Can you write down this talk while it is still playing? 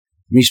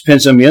Mis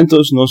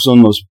pensamientos no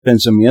son los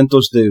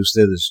pensamientos de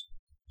ustedes.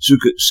 Sus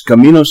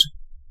caminos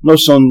no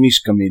son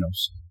mis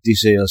caminos,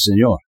 dice el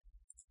Señor.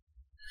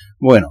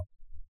 Bueno,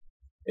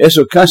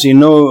 eso casi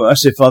no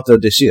hace falta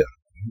decir.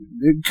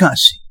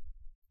 Casi.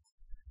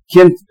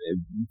 ¿Quién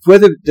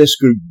puede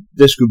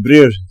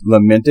descubrir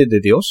la mente de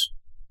Dios?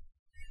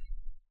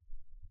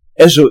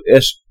 Eso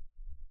es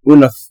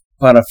una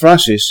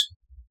paráfrasis,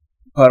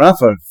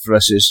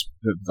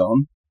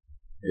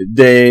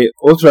 de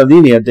otra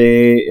línea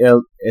de la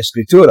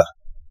Escritura.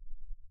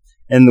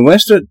 En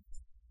nuestra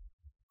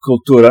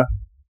cultura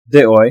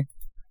de hoy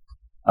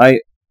hay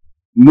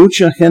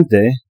mucha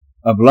gente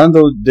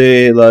hablando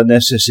de la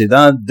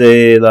necesidad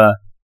de la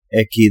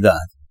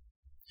equidad.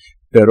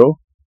 Pero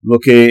lo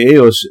que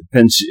ellos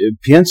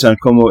piensan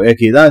como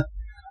equidad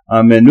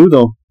a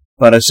menudo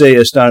parece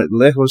estar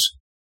lejos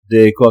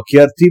de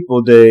cualquier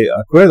tipo de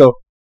acuerdo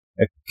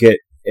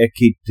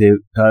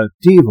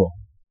equitativo.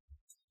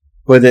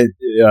 Puede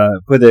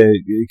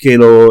que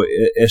lo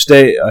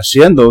esté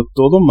haciendo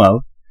todo mal,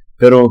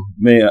 pero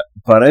me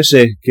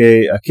parece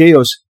que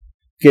aquellos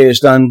que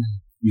están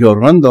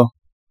llorando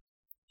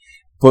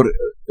por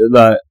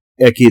la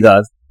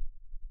equidad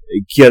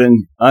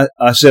quieren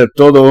hacer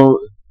todo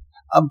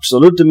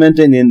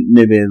absolutamente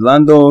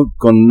nivelando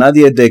con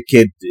nadie de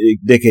que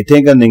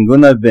tenga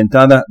ninguna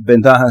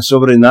ventaja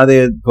sobre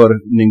nadie por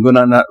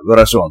ninguna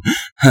razón.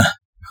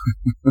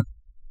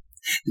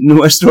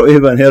 Nuestro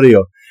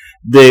evangelio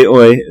de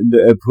hoy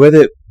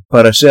puede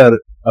parecer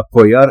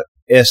apoyar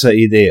esa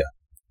idea,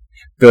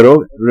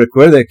 pero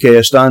recuerde que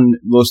están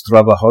los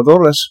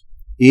trabajadores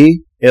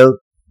y el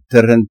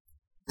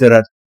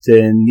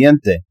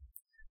terrateniente.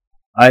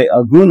 Hay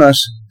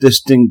algunas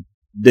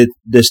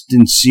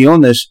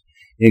distinciones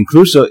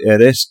incluso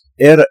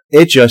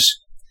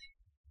hechas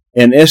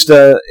en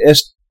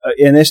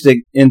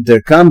este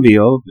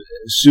intercambio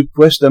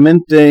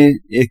supuestamente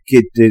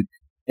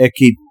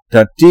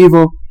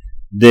equitativo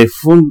de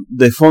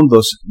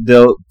fondos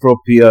del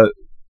propietario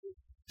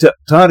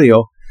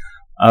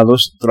a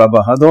los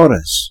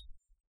trabajadores.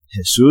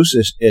 Jesús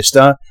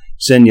está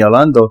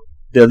señalando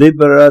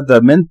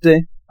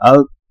deliberadamente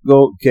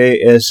algo que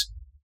es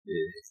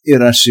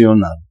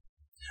irracional.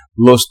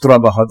 Los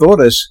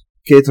trabajadores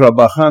que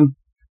trabajan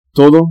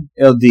todo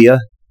el día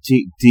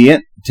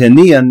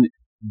tenían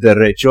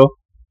derecho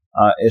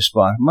a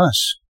esperar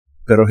más.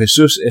 Pero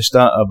Jesús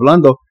está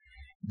hablando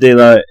de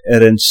la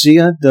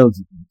herencia del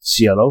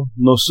cielo,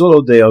 no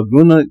solo de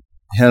alguna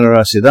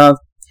generosidad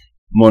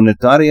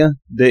monetaria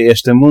de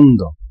este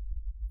mundo.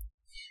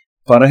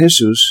 Para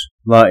Jesús,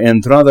 la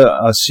entrada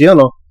al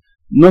cielo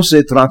no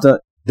se trata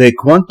de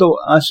cuánto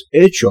has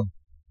hecho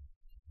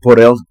por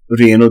el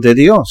reino de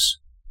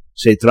Dios.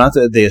 Se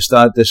trata de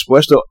estar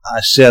dispuesto a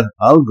hacer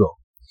algo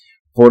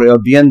por el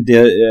bien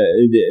del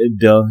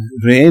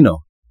reino.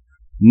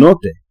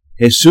 Note,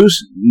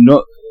 Jesús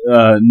no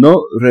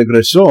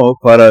regresó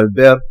para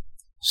ver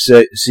si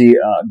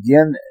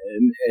alguien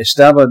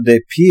estaba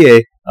de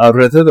pie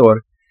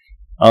alrededor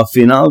al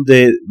final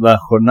de la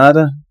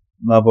jornada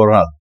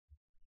laboral.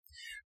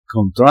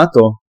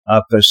 Contrató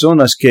a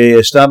personas que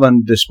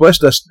estaban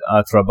dispuestas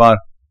a trabajar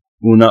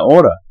 1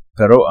 hora,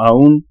 pero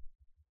aún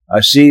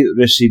así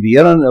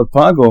recibieron el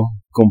pago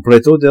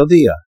completo del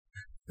día,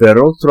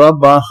 pero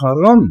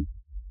trabajaron.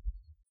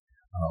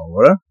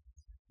 Ahora,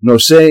 no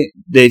sé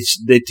de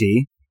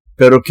ti,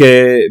 pero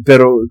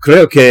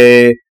creo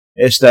que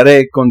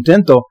estaré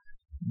contento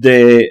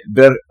de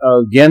ver a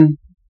alguien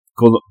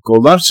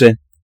colarse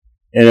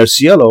en el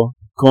cielo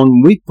con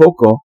muy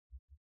poco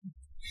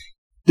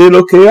de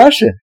lo que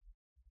hace.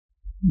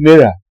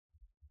 Mira,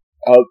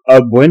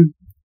 al buen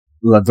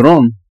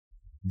ladrón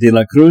de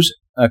la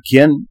cruz a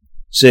quien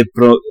se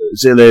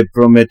le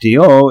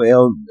prometió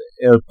el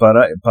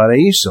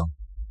paraíso.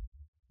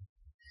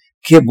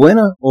 ¿Qué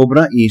buena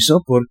obra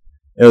hizo por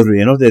el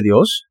reino de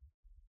Dios?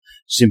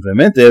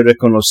 Simplemente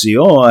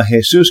reconoció a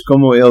Jesús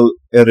como el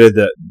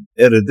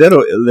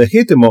heredero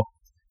legítimo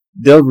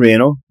del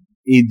reino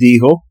y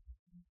dijo,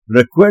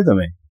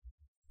 recuérdame.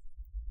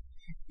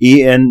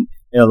 Y en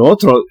el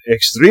otro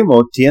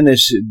extremo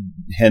tienes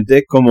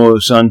gente como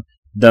San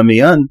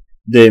Damián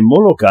de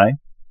Molokai,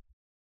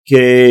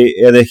 que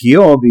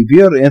eligió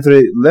vivir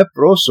entre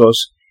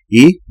leprosos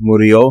y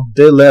murió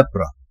de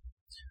lepra.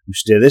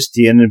 Ustedes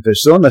tienen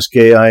personas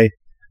que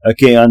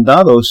han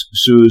dado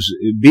sus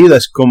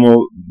vidas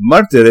como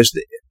mártires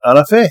a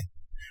la fe.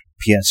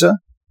 Piensa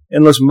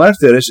en los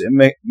mártires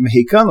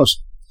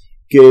mexicanos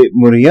que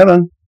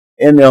murieron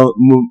en el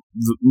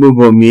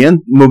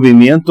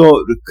movimiento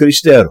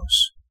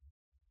cristeros.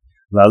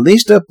 La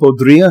lista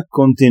podría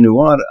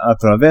continuar a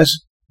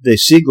través de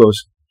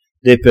siglos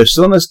de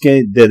personas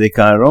que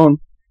dedicaron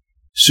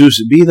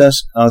sus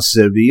vidas al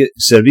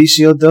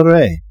servicio del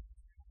Rey.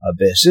 A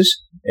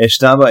veces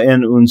estaba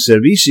en un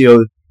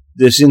servicio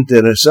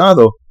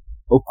desinteresado,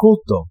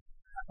 oculto.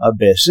 A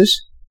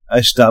veces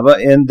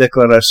estaba en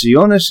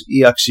declaraciones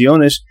y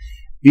acciones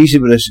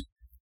visibles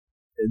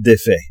de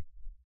fe.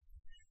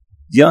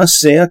 Ya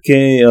sea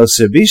que el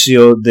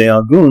servicio de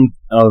algún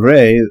al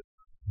Rey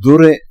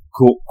dure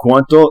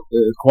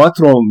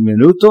 4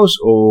 minutos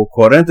o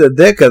 40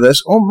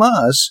 décadas o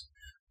más,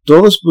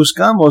 todos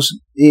buscamos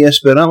y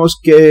esperamos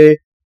que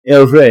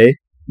el Rey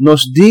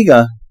nos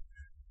diga: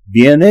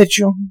 bien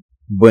hecho,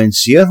 buen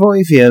siervo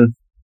y fiel,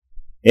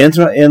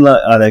 entra en la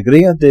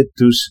alegría de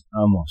tus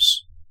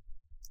amos.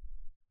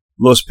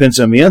 Los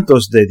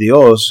pensamientos de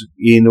Dios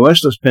y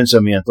nuestros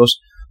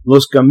pensamientos,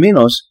 los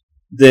caminos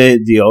de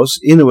Dios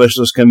y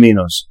nuestros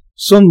caminos,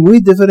 son muy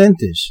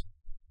diferentes.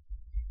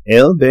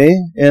 Él ve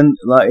en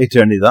la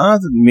eternidad,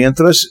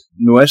 mientras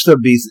nuestra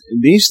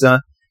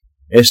vista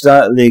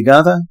está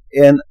ligada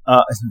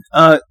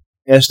a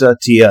esta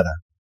tierra.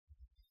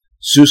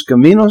 Sus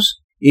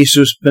caminos y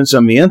sus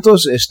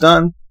pensamientos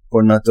están,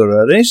 por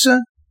naturaleza,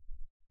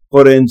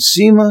 por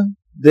encima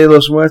de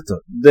los muertos,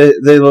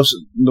 de los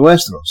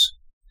nuestros.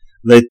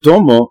 Le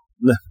tomó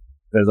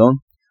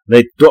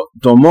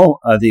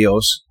a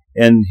Dios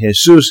en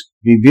Jesús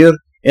vivir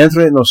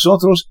entre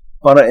nosotros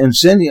para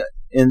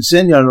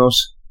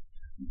enseñarnos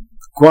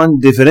cuán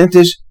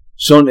diferentes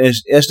son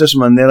estas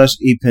maneras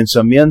y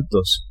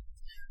pensamientos.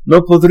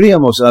 No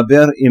podríamos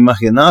haber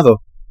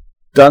imaginado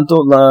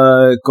tanto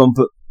la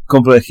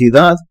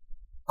complejidad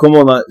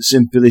como la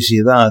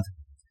simplicidad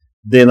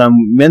de la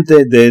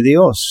mente de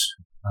Dios,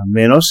 a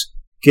menos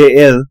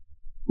que Él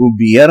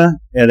hubiera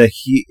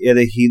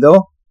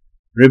elegido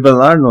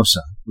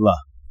revelárnosla.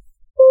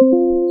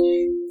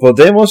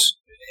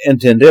 Podemos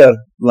entender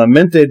la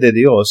mente de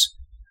Dios,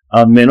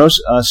 al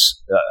menos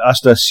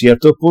hasta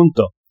cierto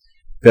punto,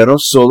 pero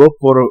solo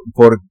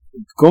por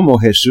cómo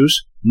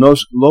Jesús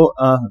nos lo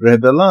ha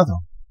revelado.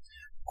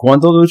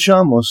 Cuando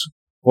luchamos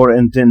por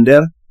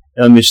entender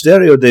el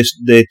misterio de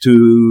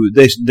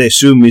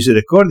su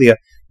misericordia,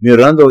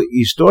 mirando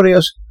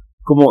historias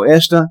como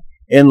esta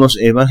en los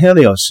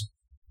evangelios,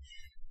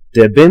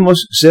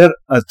 debemos ser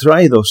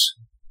atraídos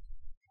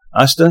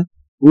hasta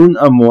un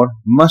amor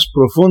más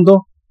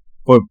profundo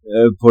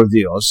por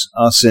Dios,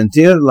 al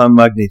sentir la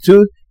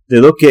magnitud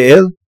de lo que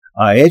Él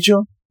ha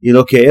hecho y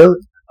lo que Él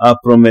ha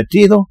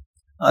prometido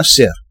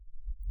hacer.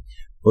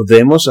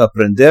 Podemos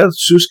aprender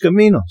sus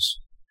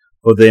caminos,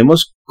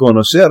 podemos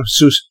conocer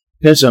sus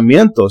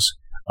pensamientos,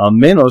 al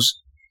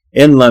menos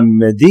en la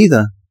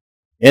medida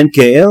en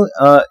que Él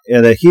ha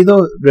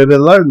elegido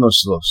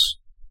revelárnoslos.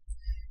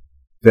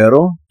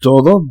 Pero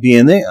todo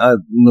viene a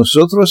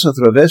nosotros a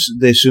través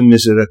de su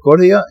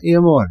misericordia y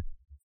amor.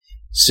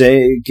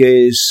 Sé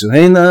que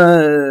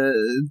suena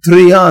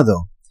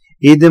trillado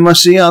y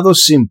demasiado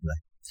simple,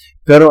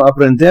 pero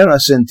aprender a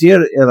sentir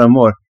el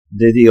amor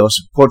de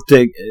Dios por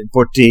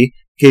ti,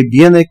 que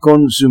viene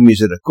con su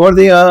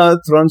misericordia a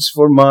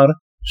transformar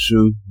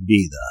su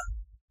vida.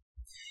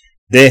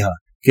 Deja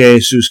que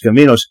sus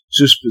caminos,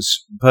 sus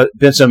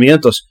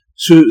pensamientos,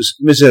 sus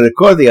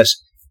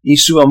misericordias y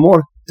su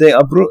amor te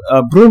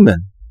abrumen.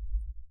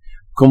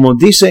 Como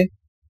dice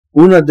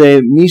una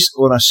de mis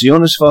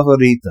oraciones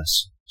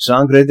favoritas: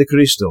 sangre de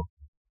Cristo,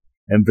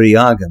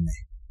 embriágame.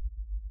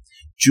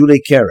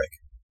 Julie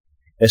Carrick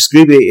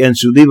escribe en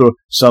su libro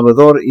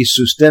Salvador y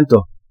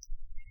Sustento: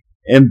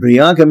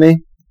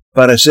 embriágame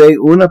parece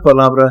una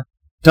palabra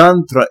tan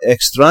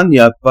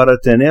extraña para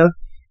tener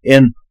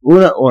en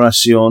una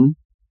oración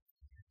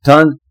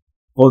tan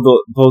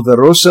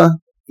poderosa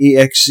y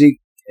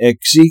exquisita,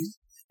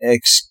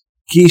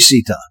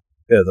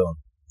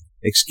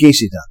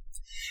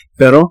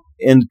 pero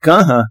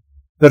encaja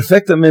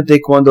perfectamente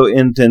cuando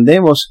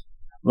entendemos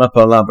la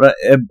palabra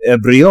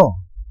ebrio.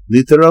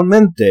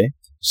 Literalmente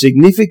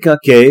significa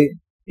que,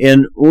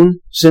 en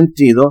un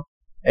sentido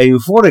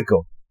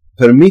eufórico,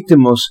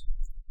 permitimos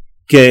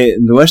que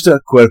nuestro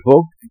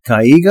cuerpo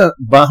caiga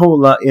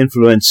bajo la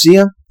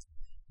influencia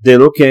de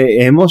lo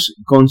que hemos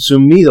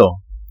consumido.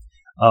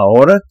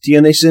 Ahora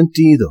tiene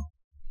sentido.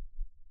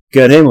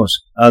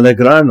 Queremos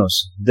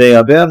alegrarnos de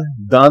haber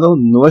dado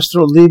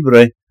nuestro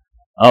libre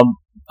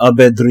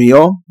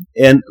albedrío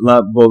en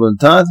la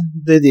voluntad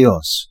de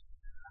Dios.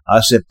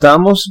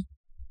 Aceptamos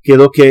que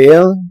lo que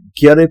Él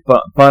quiere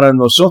para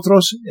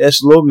nosotros es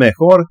lo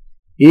mejor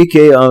y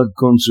que al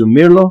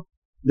consumirlo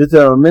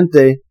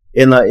literalmente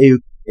en la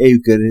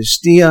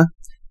Eucaristía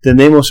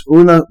tenemos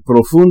una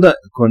profunda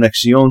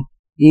conexión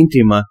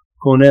íntima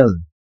con Él.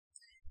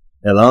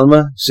 El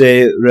alma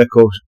se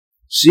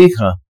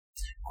regocija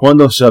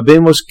cuando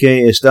sabemos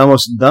que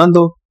estamos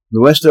dando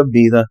nuestra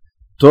vida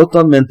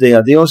totalmente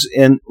a Dios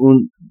en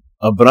un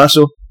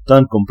abrazo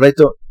tan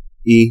completo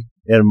y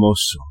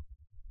hermoso.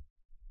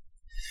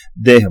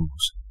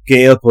 Dejemos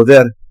que el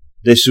poder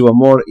de su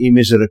amor y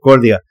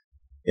misericordia,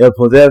 el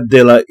poder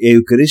de la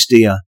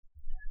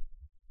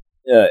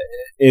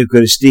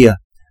Eucaristía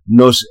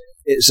nos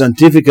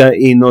santifica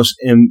y nos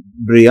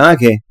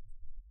embriague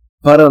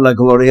para la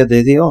gloria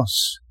de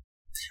Dios.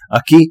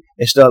 Aquí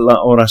está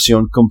la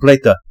oración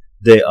completa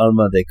de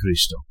alma de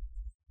Cristo.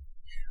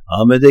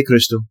 Alma de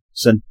Cristo,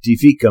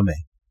 santifícame.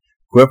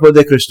 Cuerpo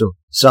de Cristo,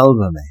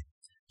 sálvame.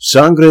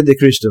 Sangre de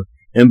Cristo,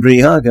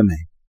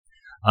 embriágame.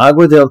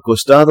 Agua del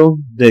costado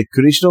de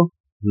Cristo,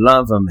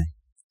 lávame.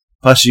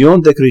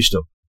 Pasión de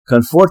Cristo,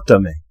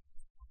 confórtame.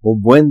 Oh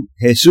buen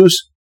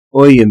Jesús,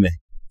 óyeme.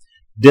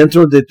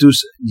 Dentro de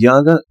tus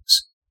llagas,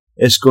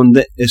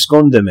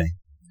 escóndeme.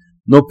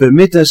 No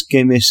permitas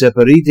que me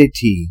separe de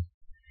ti.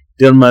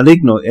 Del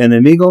maligno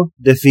enemigo,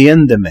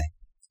 defiéndeme.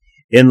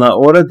 En la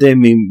hora de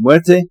mi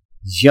muerte,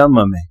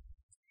 llámame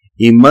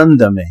y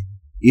mándame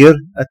ir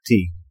a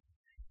ti,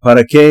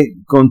 para que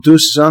con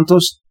tus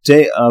santos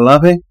te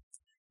alabe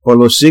por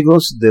los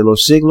siglos de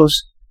los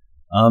siglos.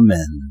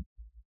 Amén.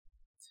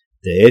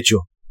 De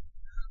hecho,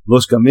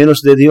 los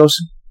caminos de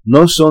Dios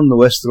no son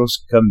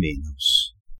nuestros caminos.